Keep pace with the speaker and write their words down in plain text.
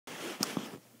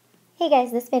Hey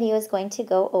guys, this video is going to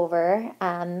go over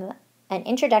an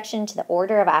introduction to the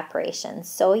order of operations.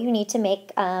 So you need to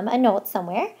make a note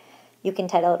somewhere. You can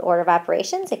title it Order of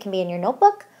Operations. It can be in your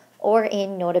notebook or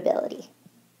in Notability.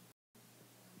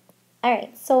 All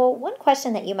right, so one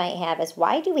question that you might have is,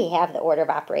 why do we have the order of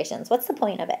operations? What's the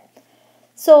point of it?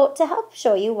 So to help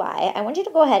show you why, I want you to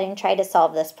go ahead and try to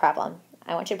solve this problem.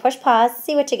 I want you to push pause,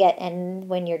 see what you get, and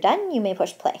when you're done, you may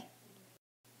push play.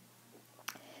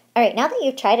 All right, now that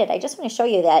you've tried it, I just want to show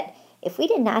you that if we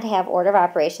did not have order of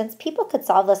operations, people could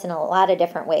solve this in a lot of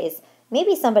different ways.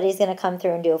 Maybe somebody's going to come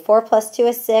through and do 4 plus 2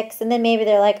 is 6, and then maybe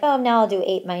they're like, oh, now I'll do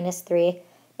 8 minus 3,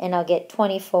 and I'll get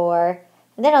 24,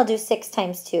 and then I'll do 6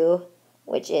 times 2,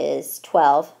 which is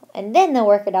 12, and then they'll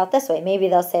work it out this way. Maybe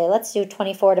they'll say, let's do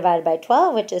 24 divided by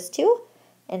 12, which is 2,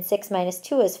 and 6 minus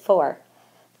 2 is 4.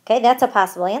 Okay, that's a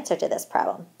possible answer to this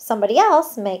problem. Somebody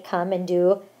else might come and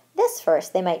do this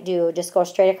first. They might just go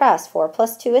straight across. 4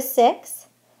 plus 2 is 6.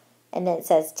 And then it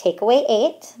says take away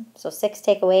 8. So 6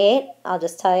 take away 8. I'll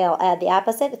just tell you, I'll add the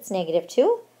opposite. It's negative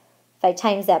 2. If I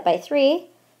times that by 3,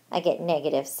 I get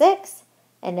negative 6.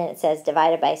 And then it says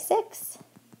divided by 6,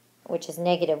 which is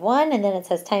negative 1. And then it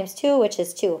says times 2, which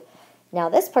is 2. Now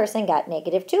this person got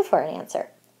negative 2 for an answer.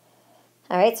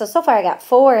 All right, so far I got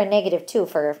 4 and negative 2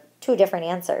 for 2 different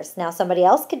answers. Now somebody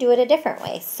else could do it a different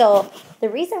way. So the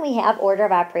reason we have order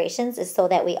of operations is so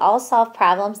that we all solve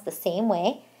problems the same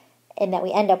way and that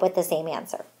we end up with the same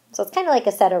answer. So it's kind of like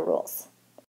a set of rules.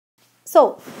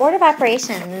 So order of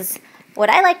operations, what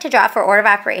I like to draw for order of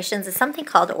operations is something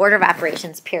called the order of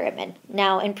operations pyramid.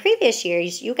 Now in previous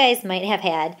years, you guys might have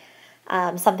had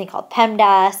something called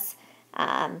PEMDAS.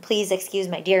 Please excuse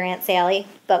my dear Aunt Sally,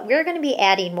 but we're going to be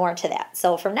adding more to that.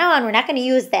 So from now on, we're not going to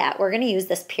use that. We're going to use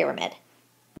this pyramid.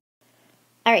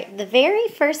 All right, the very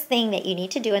first thing that you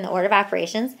need to do in the order of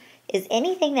operations is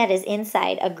anything that is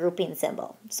inside a grouping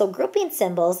symbol. So grouping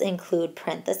symbols include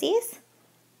parentheses,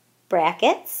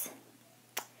 brackets,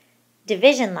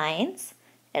 division lines.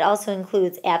 It also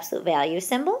includes absolute value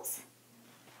symbols.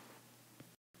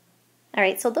 All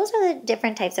right, so those are the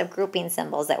different types of grouping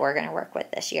symbols that we're going to work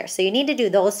with this year. So you need to do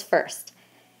those first.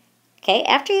 Okay,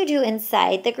 after you do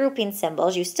inside the grouping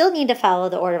symbols, you still need to follow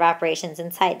the order of operations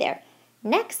inside there.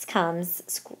 Next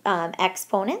comes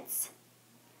exponents,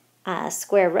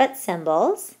 square root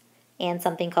symbols, and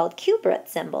something called cube root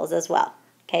symbols as well.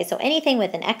 Okay, so anything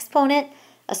with an exponent,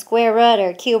 a square root,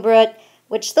 or a cube root,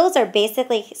 which those are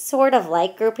basically sort of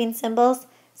like grouping symbols.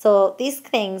 So these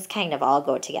things kind of all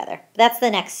go together. That's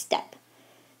the next step.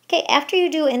 Okay, after you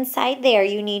do inside there,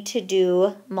 you need to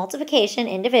do multiplication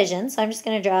and division. So I'm just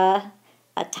going to draw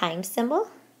a times symbol,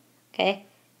 okay,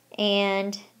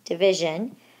 and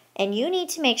division. And you need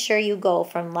to make sure you go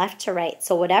from left to right.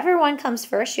 So whatever one comes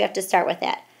first, you have to start with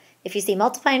that. If you see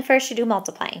multiplying first, you do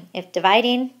multiplying. If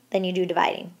dividing, then you do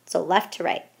dividing. So left to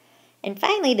right. And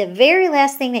finally, the very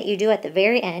last thing that you do at the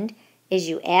very end is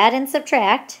you add and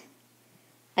subtract.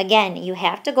 Again, you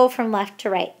have to go from left to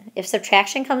right. If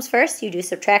subtraction comes first, you do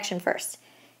subtraction first.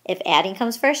 If adding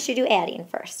comes first, you do adding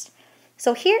first.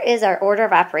 So here is our order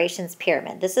of operations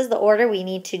pyramid. This is the order we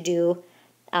need to do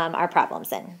our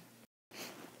problems in.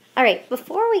 All right,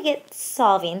 before we get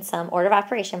solving some order of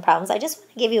operation problems, I just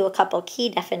want to give you a couple key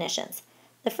definitions.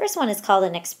 The first one is called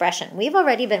an expression. We've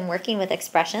already been working with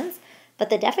expressions, but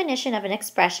the definition of an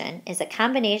expression is a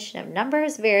combination of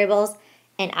numbers, variables,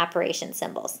 and operation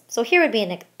symbols. So here would be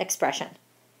an expression.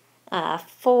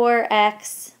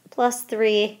 4x plus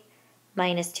 3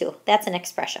 minus 2. That's an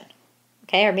expression.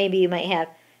 Okay, or maybe you might have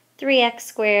 3x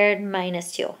squared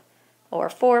minus 2, or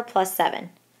 4 plus 7.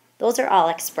 Those are all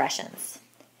expressions.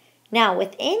 Now,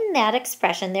 within that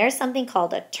expression, there's something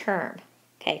called a term.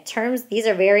 Okay, terms, these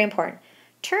are very important.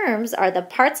 Terms are the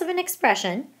parts of an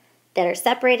expression that are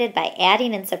separated by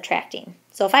adding and subtracting.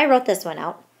 So if I wrote this one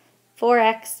out,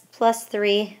 4x plus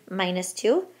 3 minus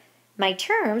 2, my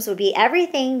terms would be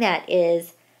everything that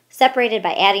is separated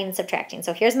by adding and subtracting.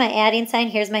 So here's my adding sign,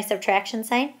 here's my subtraction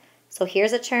sign. So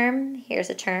here's a term,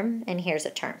 and here's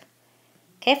a term.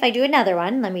 Okay, if I do another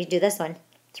one, let me do this one.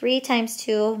 3 times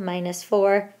 2 minus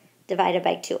 4 divided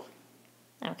by 2.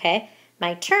 Okay,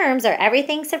 my terms are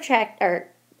everything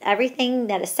everything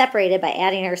that is separated by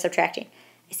adding or subtracting.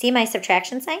 I see my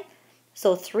subtraction sign.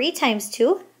 So 3 times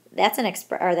 2, that's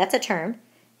a term,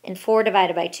 and 4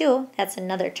 divided by 2, that's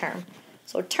another term.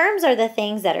 So terms are the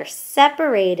things that are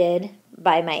separated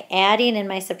by my adding and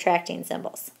my subtracting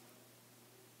symbols.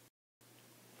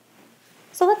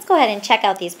 So let's go ahead and check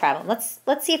out these problems.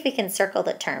 Let's see if we can circle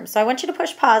the terms. So I want you to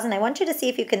push pause, and I want you to see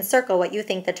if you can circle what you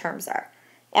think the terms are.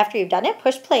 After you've done it,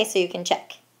 push play so you can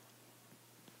check.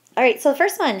 All right, so the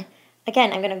first one,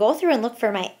 Again, I'm going to go through and look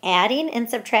for my adding and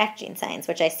subtracting signs,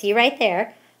 which I see right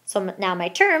there. So now my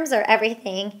terms are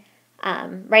everything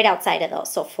right outside of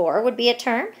those. So 4 would be a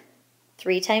term,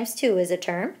 3 times 2 is a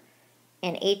term,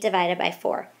 and 8 divided by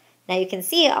 4. Now you can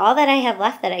see all that I have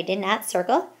left that I did not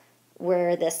circle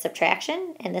were this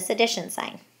subtraction and this addition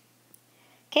sign.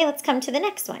 Okay, let's come to the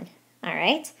next one. All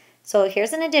right, so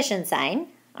here's an addition sign.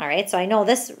 All right, so I know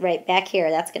this right back here,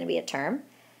 that's going to be a term.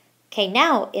 Okay,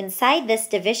 now inside this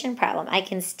division problem, I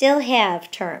can still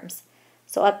have terms.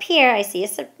 So up here, I see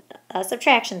a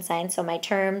subtraction sign, so my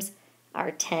terms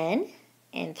are 10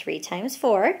 and 3 times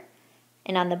 4.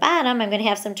 And on the bottom, I'm going to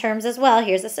have some terms as well.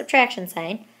 Here's a subtraction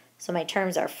sign. So my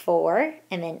terms are 4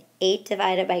 and then 8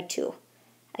 divided by 2.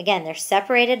 Again, they're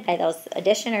separated by those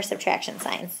addition or subtraction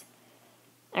signs.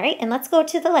 All right, and let's go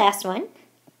to the last one.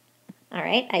 All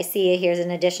right, I see here's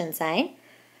an addition sign.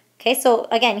 Okay, so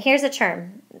again, here's a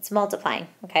term. It's multiplying,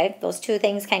 okay? Those two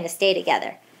things kind of stay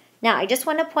together. Now, I just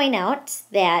want to point out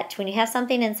that when you have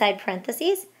something inside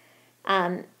parentheses,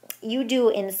 you do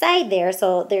inside there,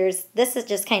 so this is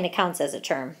just kind of counts as a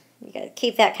term. You got to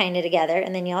keep that kind of together,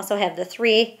 and then you also have the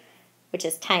 3, which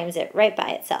is times it right by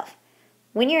itself.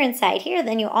 When you're inside here,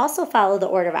 then you also follow the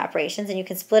order of operations, and you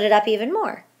can split it up even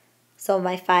more. So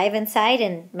my 5 inside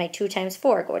and my 2 times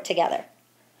 4 go together.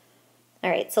 All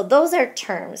right, so those are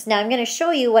terms. Now I'm going to show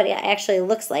you what it actually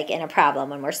looks like in a problem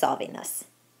when we're solving this.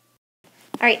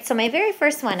 All right, so my very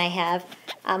first one, I have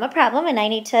a problem and I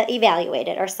need to evaluate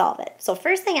it or solve it. So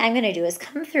first thing I'm going to do is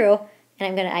come through and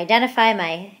I'm going to identify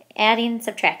my adding and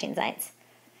subtracting signs.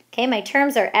 Okay, my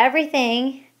terms are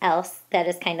everything else that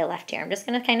is kind of left here. I'm just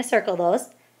going to kind of circle those.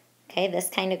 Okay, this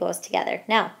kind of goes together.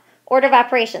 Now, order of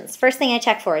operations. First thing I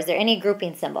check for, is there any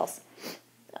grouping symbols?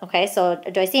 Okay, so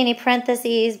do I see any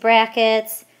parentheses,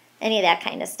 brackets, any of that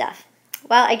kind of stuff?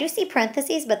 Well, I do see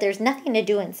parentheses, but there's nothing to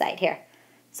do inside here.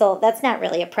 So that's not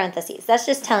really a parentheses. That's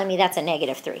just telling me that's a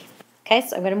 -3. Okay,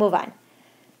 so I'm going to move on.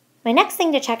 My next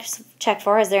thing to check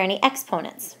for, is there any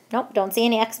exponents? Nope, don't see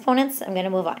any exponents. I'm going to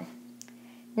move on.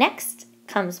 Next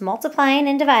comes multiplying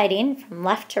and dividing from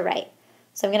left to right.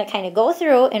 So I'm going to kind of go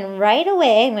through, and right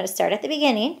away, I'm going to start at the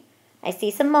beginning. I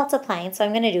see some multiplying, so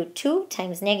I'm going to do 2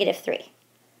 times -3.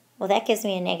 Well, that gives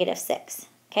me a -6.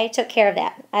 Okay, took care of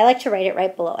that. I like to write it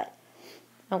right below it.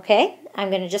 Okay, I'm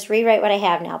going to just rewrite what I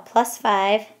have now.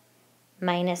 +5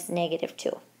 minus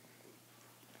 -2.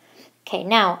 Okay,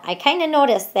 now I kind of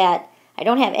noticed that I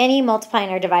don't have any multiplying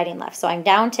or dividing left, so I'm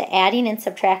down to adding and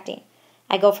subtracting.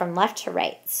 I go from left to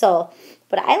right. So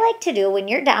what I like to do when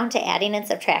you're down to adding and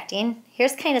subtracting,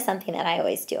 here's kind of something that I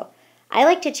always do. I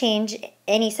like to change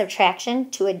any subtraction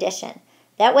to addition.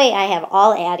 That way I have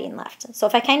all adding left. So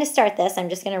if I kind of start this, I'm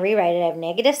just going to rewrite it. I have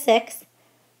 -6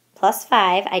 plus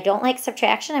 5. I don't like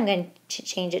subtraction. I'm going to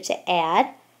change it to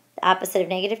add. The opposite of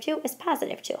 -2 is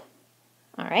 +2.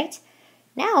 All right.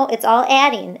 Now it's all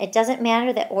adding. It doesn't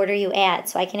matter the order you add.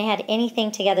 So I can add anything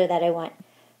together that I want.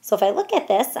 So if I look at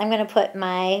this, I'm going to put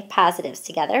my positives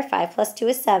together. 5 plus 2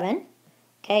 is 7.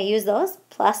 Okay, use those.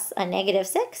 Plus a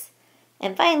 -6.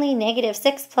 And finally,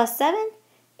 -6 plus 7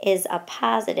 is a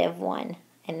 +1.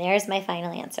 And there's my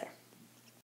final answer.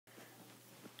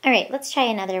 All right, let's try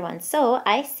another one. So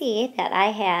I see that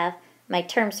I have my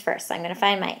terms first. So I'm going to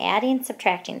find my adding,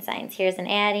 subtracting signs. Here's an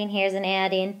adding, here's an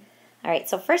adding. All right,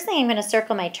 so first thing I'm going to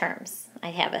circle my terms.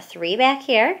 I have a 3 back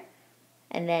here,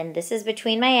 and then this is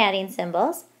between my adding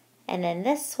symbols, and then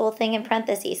this whole thing in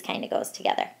parentheses kind of goes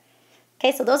together.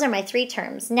 Okay, so those are my 3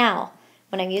 terms. Now,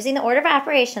 when I'm using the order of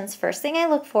operations, first thing I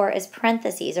look for is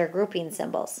parentheses or grouping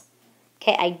symbols.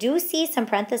 Okay, I do see some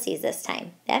parentheses this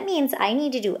time. That means I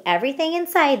need to do everything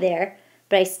inside there,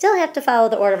 but I still have to follow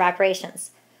the order of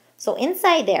operations. So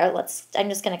inside there, I'm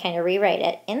just going to kind of rewrite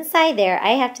it. Inside there,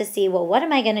 I have to see, well, what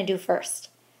am I going to do first?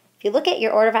 If you look at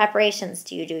your order of operations,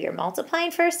 do you do your multiplying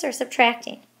first or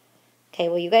subtracting? Okay,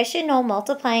 well, you guys should know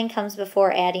multiplying comes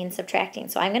before adding and subtracting.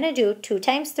 So I'm going to do 2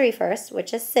 times 3 first,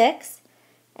 which is 6.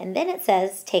 And then it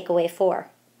says take away 4.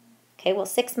 Okay, well,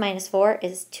 6 minus 4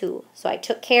 is 2. So I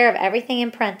took care of everything in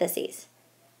parentheses.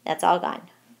 That's all gone.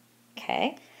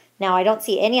 Okay, now I don't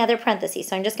see any other parentheses,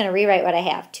 so I'm just going to rewrite what I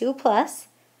have. 2 plus,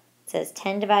 it says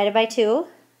 10 divided by 2,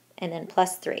 and then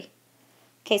plus 3.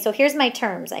 Okay, so here's my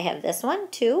terms. I have this one,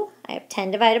 2. I have 10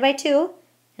 divided by 2,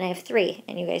 and I have 3.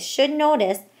 And you guys should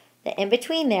notice that in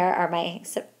between there are my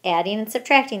adding and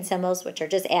subtracting symbols, which are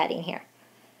just adding here.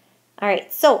 All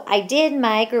right, so I did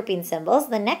my grouping symbols.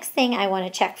 The next thing I want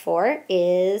to check for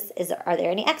is are there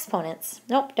any exponents?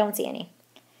 Nope, don't see any.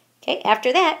 Okay,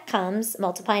 after that comes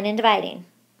multiplying and dividing.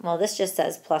 Well, this just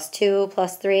says +2,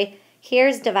 +3.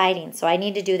 Here's dividing, so I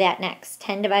need to do that next.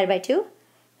 10 divided by 2,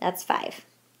 that's 5.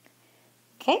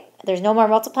 Okay, there's no more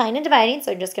multiplying and dividing,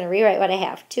 so I'm just going to rewrite what I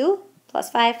have. 2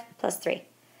 plus 5 plus 3.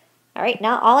 All right,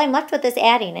 now all I'm left with is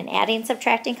adding, and adding and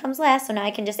subtracting comes last, so now I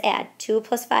can just add. 2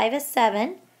 plus 5 is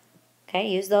 7. Okay,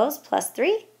 use those, plus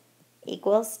 3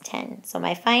 equals 10. So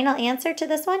my final answer to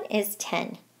this one is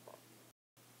 10.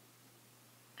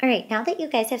 All right, now that you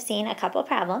guys have seen a couple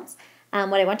problems,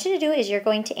 what I want you to do is you're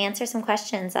going to answer some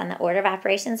questions on the order of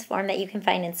operations form that you can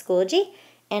find in Schoology.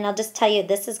 And I'll just tell you,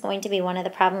 this is going to be one of the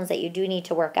problems that you do need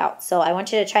to work out. So I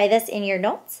want you to try this in your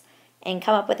notes and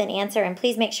come up with an answer, and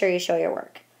please make sure you show your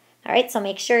work. All right, so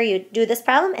make sure you do this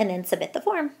problem and then submit the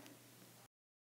form.